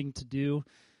wise thing to do?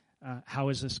 How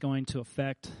is this going to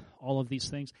affect all of these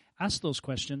things? Ask those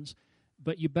questions,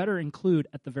 but you better include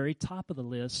at the very top of the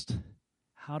list,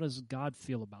 how does God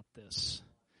feel about this?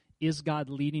 Is God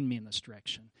leading me in this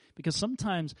direction? Because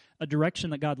sometimes a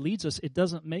direction that God leads us, it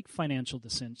doesn't make financial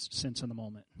sense in the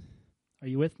moment. Are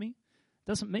you with me? It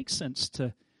doesn't make sense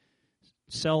to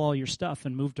sell all your stuff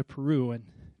and move to Peru and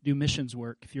do missions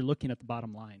work if you're looking at the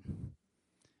bottom line.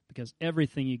 Because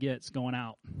everything you get is going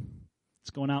out. It's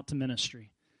going out to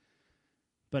ministry.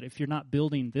 But if you're not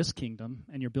building this kingdom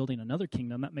and you're building another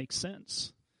kingdom, that makes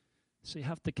sense. So you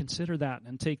have to consider that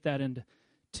and take that into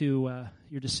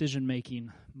your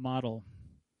decision-making model.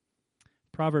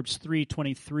 Proverbs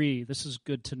 3:23, this is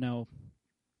good to know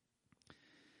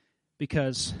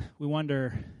because we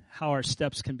wonder how our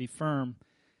steps can be firm.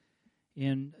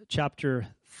 In Psalm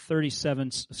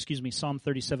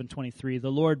 37:23, the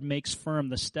Lord makes firm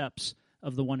the steps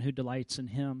of the one who delights in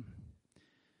him.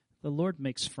 The Lord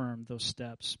makes firm those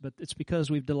steps, but it's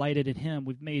because we've delighted in him.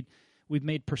 We've made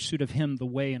pursuit of him the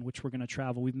way in which we're going to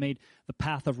travel. We've made the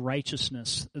path of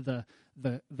righteousness the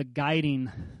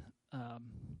guiding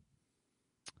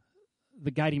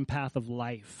path of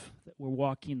life, that we're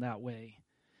walking that way.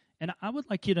 And I would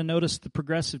like you to notice the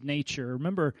progressive nature.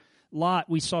 Remember, Lot,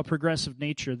 we saw progressive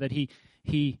nature, that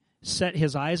he set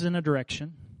his eyes in a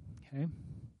direction. Okay,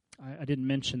 I didn't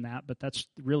mention that, but that's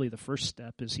really the first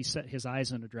step, is he set his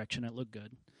eyes in a direction. It looked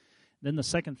good. Then the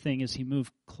second thing is he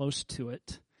moved close to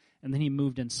it, and then he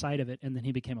moved inside of it, and then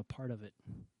he became a part of it.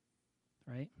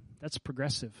 Right? That's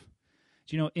progressive.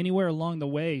 Do you know, anywhere along the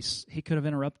way, he could have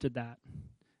interrupted that.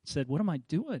 Said, what am I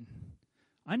doing?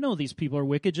 I know these people are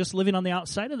wicked just living on the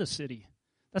outside of the city.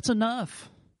 That's enough.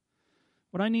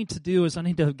 What I need to do is I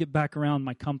need to get back around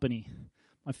my company,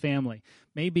 my family.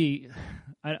 Maybe,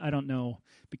 I don't know,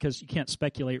 because you can't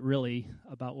speculate really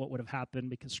about what would have happened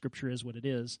because Scripture is what it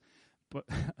is. But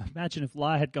imagine if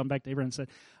Lot had gone back to Abraham and said,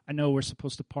 I know we're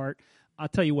supposed to part. I'll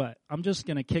tell you what, I'm just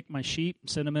going to kick my sheep,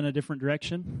 send them in a different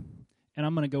direction, and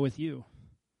I'm going to go with you.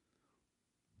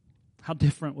 How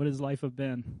different would his life have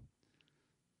been?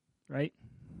 Right?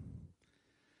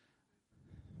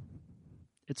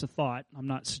 It's a thought. I'm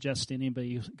not suggesting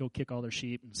anybody go kick all their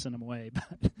sheep and send them away.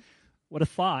 But what a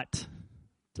thought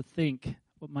to think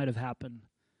what might have happened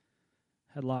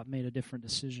had Lot made a different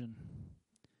decision.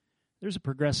 There's a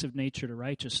progressive nature to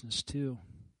righteousness too.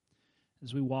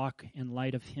 As we walk in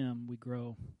light of him, we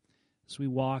grow. As we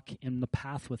walk in the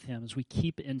path with him, as we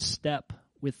keep in step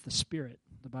with the Spirit.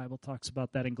 The Bible talks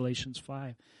about that in Galatians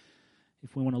 5.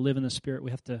 If we want to live in the Spirit,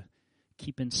 we have to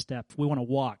keep in step. If we want to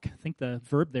walk, I think the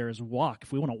verb there is walk.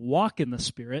 If we want to walk in the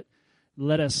Spirit,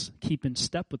 let us keep in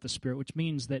step with the Spirit, which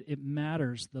means that it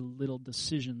matters the little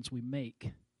decisions we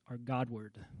make are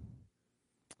Godward.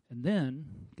 And then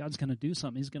God's going to do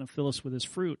something. He's going to fill us with his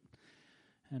fruit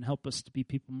and help us to be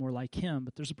people more like him.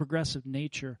 But there's a progressive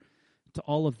nature to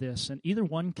all of this, and either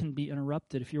one can be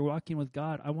interrupted. If you're walking with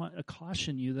God, I want to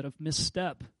caution you that a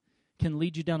misstep can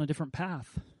lead you down a different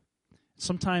path.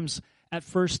 Sometimes at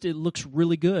first it looks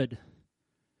really good,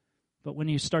 but when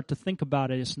you start to think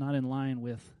about it, it's not in line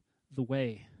with the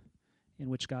way in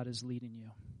which God is leading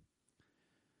you.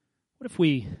 What if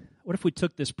we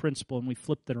took this principle and we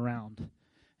flipped it around,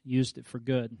 used it for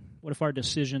good? What if our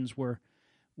decisions were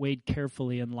weighed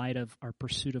carefully in light of our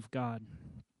pursuit of God?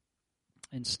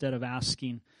 Instead of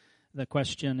asking the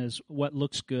question is what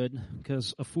looks good,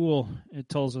 because a fool, it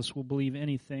tells us, will believe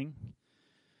anything.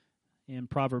 In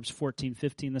Proverbs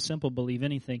 14:15, the simple believe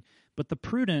anything. But the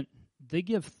prudent, they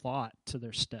give thought to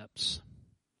their steps.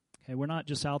 Okay, we're not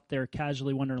just out there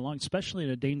casually wandering along, especially in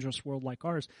a dangerous world like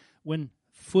ours. When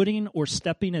footing or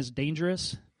stepping is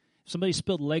dangerous, if somebody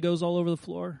spilled Legos all over the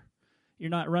floor, you're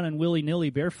not running willy-nilly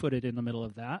barefooted in the middle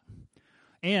of that.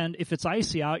 And if it's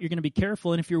icy out, you're going to be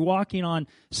careful. And if you're walking on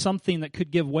something that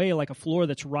could give way, like a floor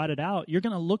that's rotted out, you're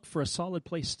going to look for a solid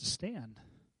place to stand.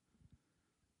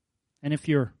 And if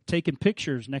you're taking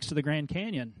pictures next to the Grand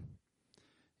Canyon,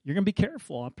 you're going to be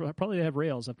careful. Probably they have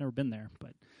rails. I've never been there.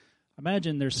 But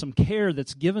imagine there's some care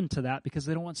that's given to that because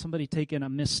they don't want somebody taking a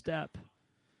misstep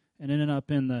and ending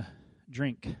up in the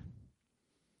drink.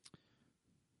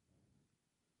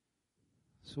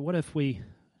 So what if we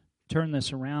turn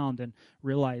this around and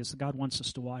realize God wants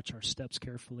us to watch our steps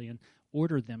carefully and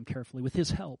order them carefully with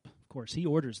his help. Of course, he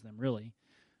orders them, really.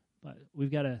 But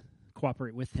we've got to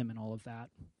cooperate with him in all of that.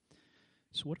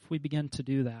 So what if we begin to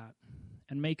do that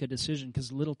and make a decision?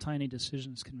 Because little tiny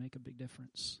decisions can make a big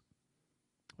difference.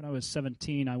 When I was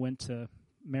 17, I went to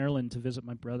Maryland to visit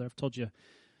my brother. I've told you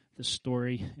this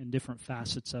story in different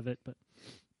facets of it, but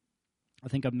I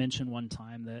think I've mentioned one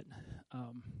time that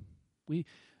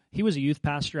he was a youth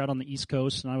pastor out on the East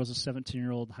Coast, and I was a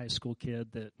 17-year-old high school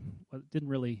kid that hadn't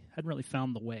really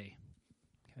found the way.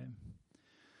 Okay,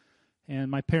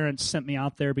 and my parents sent me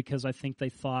out there because I think they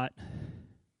thought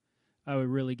I would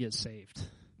really get saved.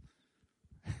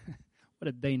 What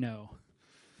did they know?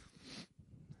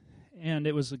 And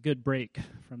it was a good break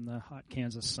from the hot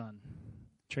Kansas sun.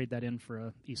 Trade that in for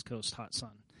a East Coast hot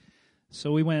sun.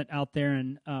 So we went out there,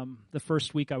 and the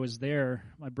first week I was there,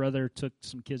 my brother took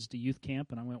some kids to youth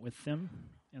camp, and I went with them.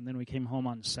 And then we came home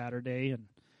on Saturday, and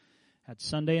had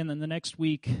Sunday, and then the next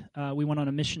week we went on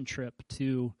a mission trip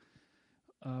to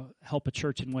help a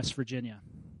church in West Virginia.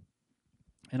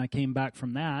 And I came back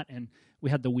from that, and we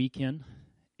had the weekend,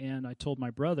 and I told my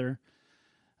brother,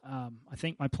 I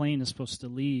think my plane is supposed to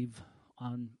leave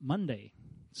on Monday,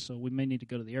 so we may need to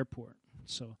go to the airport.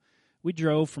 So we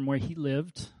drove from where he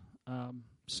lived,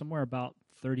 somewhere about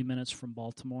 30 minutes from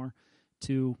Baltimore,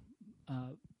 to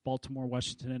Baltimore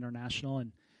Washington International,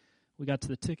 and we got to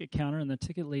the ticket counter, and the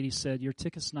ticket lady said, "Your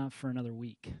ticket's not for another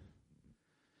week."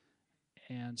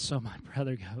 And so my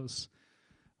brother goes,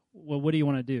 "Well, what do you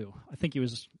want to do?" I think he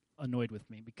was annoyed with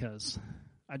me because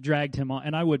I dragged him on,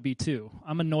 and I would be too.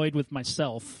 I'm annoyed with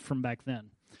myself from back then.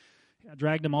 I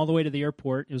dragged him all the way to the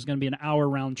airport. It was going to be an hour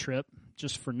round trip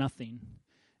just for nothing.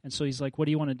 And so he's like, "What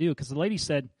do you want to do?" Because the lady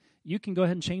said, "You can go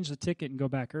ahead and change the ticket and go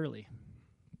back early."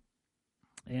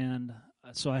 And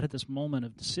so I had this moment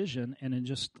of decision, and in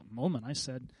just a moment I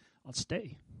said, "I'll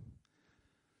stay."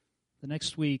 The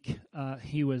next week,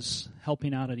 he was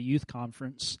helping out at a youth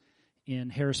conference in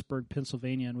Harrisburg,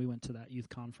 Pennsylvania, and we went to that youth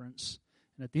conference.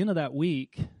 And at the end of that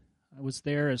week, I was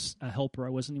there as a helper. I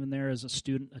wasn't even there as a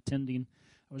student attending.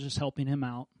 I was just helping him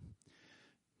out,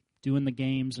 doing the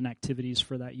games and activities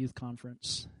for that youth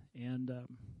conference. And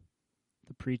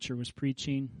the preacher was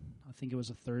preaching. I think it was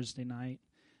a Thursday night,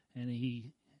 and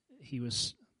he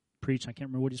was preaching. I can't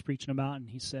remember what he was preaching about, and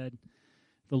he said,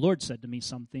 "The Lord said to me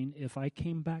something, if I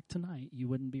came back tonight, you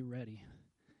wouldn't be ready."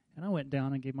 And I went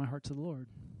down and gave my heart to the Lord.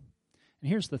 And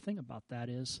here's the thing about that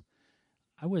is,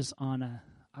 I was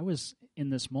in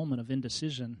this moment of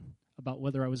indecision about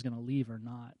whether I was going to leave or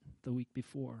not the week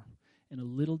before. And a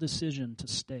little decision to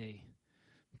stay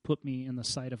put me in the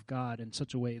sight of God in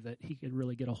such a way that he could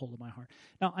really get a hold of my heart.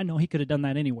 Now, I know he could have done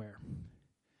that anywhere.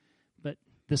 But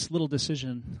this little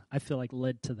decision, I feel like,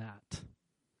 led to that.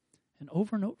 And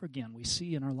over again, we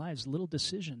see in our lives little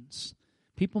decisions.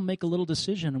 People make a little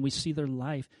decision, and we see their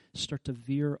life start to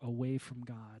veer away from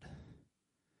God.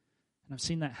 And I've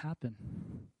seen that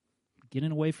happen.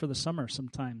 Getting away for the summer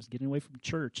sometimes, getting away from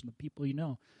church and the people you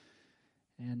know,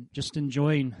 and just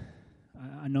enjoying.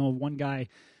 I know of one guy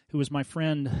who was my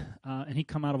friend, and he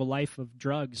come out of a life of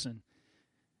drugs,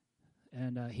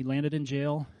 and he landed in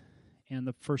jail, and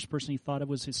the first person he thought of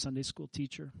was his Sunday school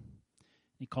teacher.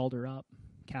 He called her up.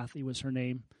 Kathy was her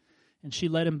name, and she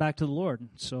led him back to the Lord.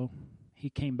 So he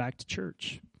came back to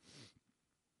church,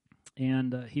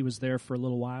 and he was there for a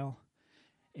little while,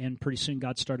 and pretty soon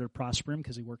God started to prosper him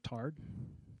because he worked hard.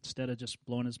 Instead of just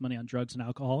blowing his money on drugs and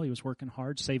alcohol, he was working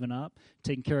hard, saving up,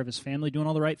 taking care of his family, doing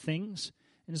all the right things,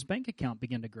 and his bank account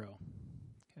began to grow.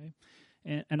 Okay,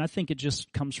 and I think it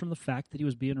just comes from the fact that he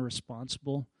was being a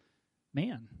responsible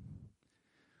man.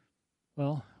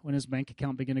 Well, when his bank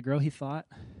account began to grow, he thought,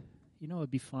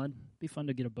 it'd be fun. It'd be fun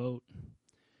to get a boat.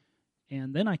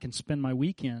 And then I can spend my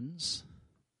weekends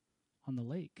on the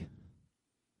lake.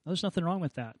 Now, there's nothing wrong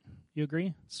with that. You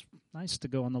agree? It's nice to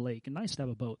go on the lake and nice to have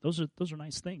a boat. Those are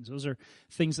nice things. Those are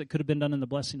things that could have been done in the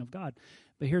blessing of God.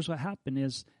 But here's what happened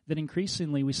is that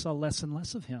increasingly we saw less and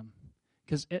less of him.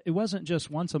 Because it wasn't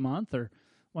just once a month or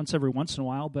once every once in a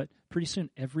while, but pretty soon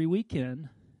every weekend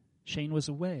Shane was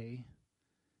away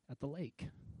at the lake.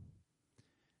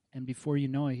 And before you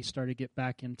know it, he started to get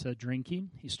back into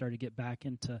drinking. He started to get back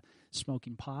into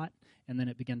smoking pot. And then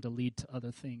it began to lead to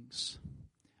other things.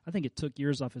 I think it took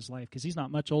years off his life because he's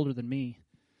not much older than me.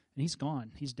 And he's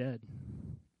gone. He's dead.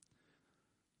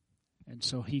 And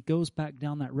so he goes back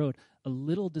down that road. A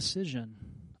little decision,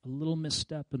 a little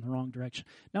misstep in the wrong direction.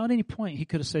 Now, at any point, he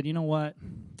could have said, "You know what?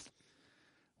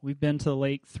 We've been to the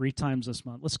lake 3 times this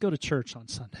month. Let's go to church on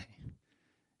Sunday."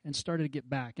 And started to get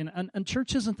back. And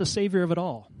church isn't the savior of it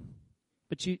all.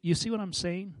 But you see what I'm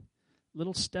saying?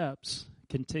 Little steps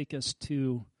can take us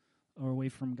to or away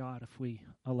from God if we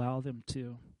allow them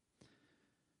to.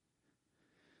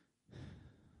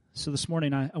 So this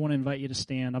morning I want to invite you to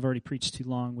stand. I've already preached too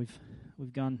long.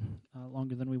 We've gone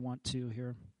longer than we want to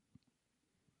here.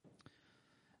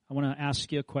 I want to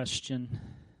ask you a question.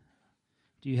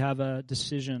 Do you have a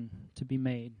decision to be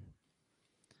made?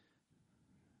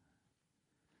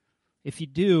 If you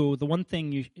do, the one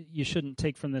thing you shouldn't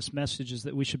take from this message is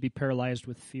that we should be paralyzed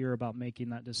with fear about making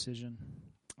that decision.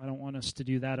 I don't want us to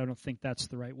do that. I don't think that's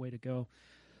the right way to go.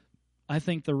 I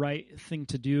think the right thing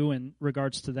to do in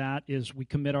regards to that is we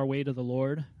commit our way to the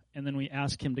Lord, and then we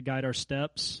ask him to guide our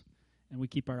steps, and we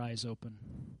keep our eyes open.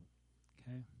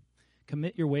 Okay?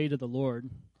 Commit your way to the Lord.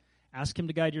 Ask him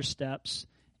to guide your steps,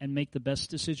 and make the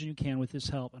best decision you can with his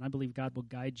help. And I believe God will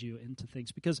guide you into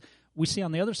things. Because we see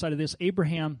on the other side of this,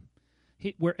 Abraham,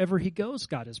 wherever he goes,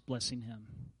 God is blessing him.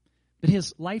 But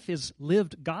his life is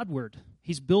lived Godward.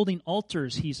 He's building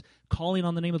altars. He's calling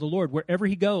on the name of the Lord wherever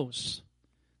he goes.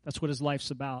 That's what his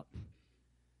life's about.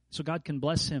 So God can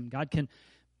bless him. God can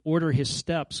order his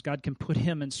steps. God can put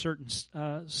him in certain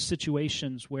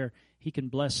situations where he can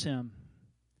bless him.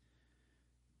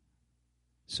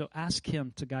 So ask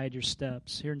him to guide your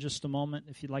steps. Here in just a moment,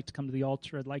 if you'd like to come to the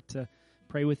altar, I'd like to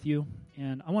pray with you.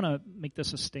 And I want to make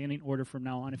this a standing order from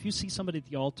now on. If you see somebody at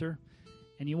the altar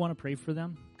and you want to pray for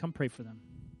them, come pray for them.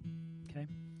 Okay?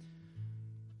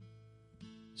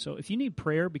 So if you need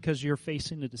prayer because you're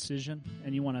facing a decision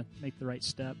and you want to make the right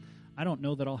step, I don't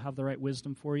know that I'll have the right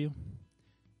wisdom for you,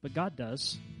 but God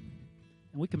does.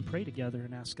 And we can pray together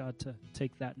and ask God to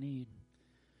take that need.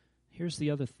 Here's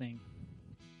the other thing.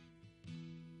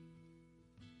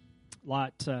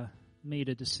 Lot made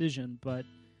a decision, but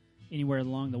anywhere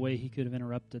along the way he could have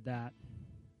interrupted that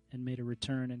and made a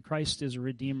return. And Christ is a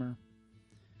redeemer.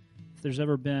 If there's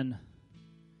ever been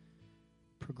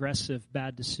progressive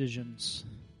bad decisions,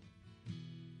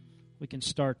 we can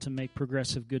start to make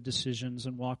progressive good decisions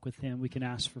and walk with him. We can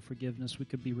ask for forgiveness. We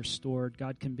could be restored.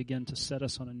 God can begin to set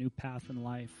us on a new path in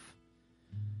life.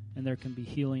 And there can be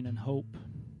healing and hope.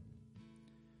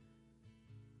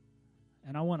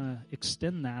 And I want to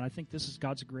extend that. I think this is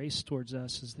God's grace towards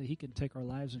us, is that he can take our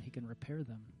lives and he can repair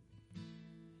them.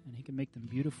 And he can make them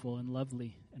beautiful and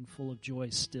lovely and full of joy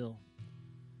still.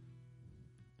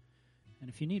 And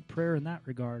if you need prayer in that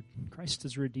regard, Christ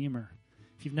is a redeemer.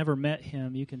 If you've never met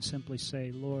him, you can simply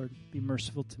say, Lord, be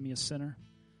merciful to me, a sinner.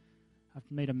 I've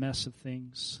made a mess of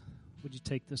things. Would you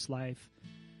take this life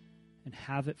and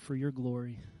have it for your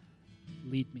glory?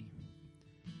 Lead me.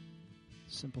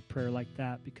 Simple prayer like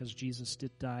that, because Jesus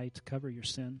did die to cover your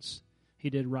sins. He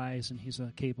did rise, and he's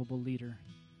a capable leader.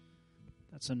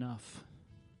 That's enough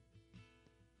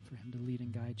for him to lead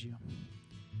and guide you.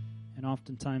 And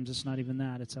oftentimes it's not even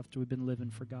that. It's after we've been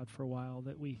living for God for a while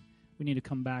that we need to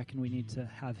come back and we need to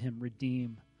have him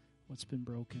redeem what's been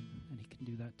broken, and he can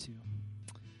do that too.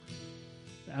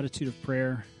 The attitude of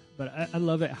prayer. But I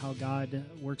love it how God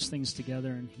works things together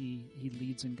and he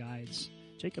leads and guides.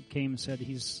 Jacob came and said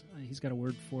he's got a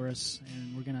word for us,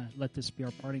 and we're going to let this be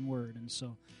our parting word. And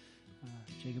so,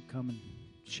 Jacob, come and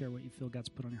share what you feel God's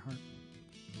put on your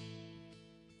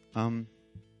heart.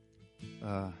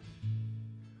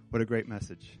 What a great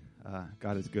message.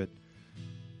 God is good.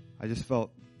 I just felt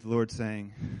the Lord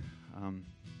saying,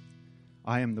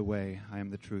 I am the way, I am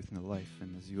the truth, and the life.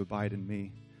 And as you abide in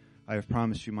me, I have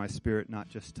promised you my Spirit, not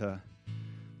just to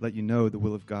let you know the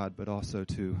will of God, but also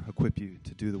to equip you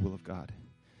to do the will of God.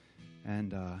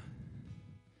 And,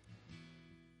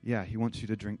 he wants you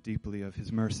to drink deeply of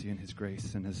his mercy and his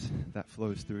grace. And as that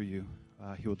flows through you,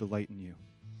 he will delight in you.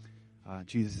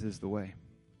 Jesus is the way.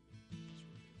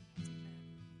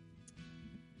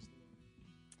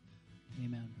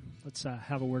 Amen. Let's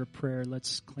have a word of prayer.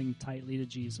 Let's cling tightly to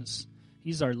Jesus.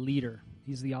 He's our leader.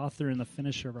 He's the author and the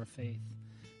finisher of our faith.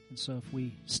 And so if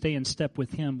we stay in step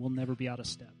with him, we'll never be out of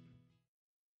step.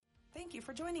 Thank you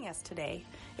for joining us today.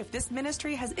 If this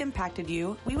ministry has impacted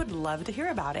you, we would love to hear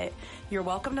about it. You're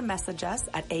welcome to message us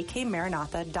at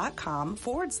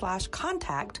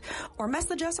akmaranatha.com/contact or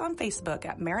message us on Facebook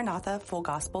at Maranatha Full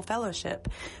Gospel Fellowship.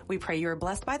 We pray you are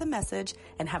blessed by the message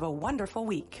and have a wonderful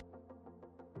week.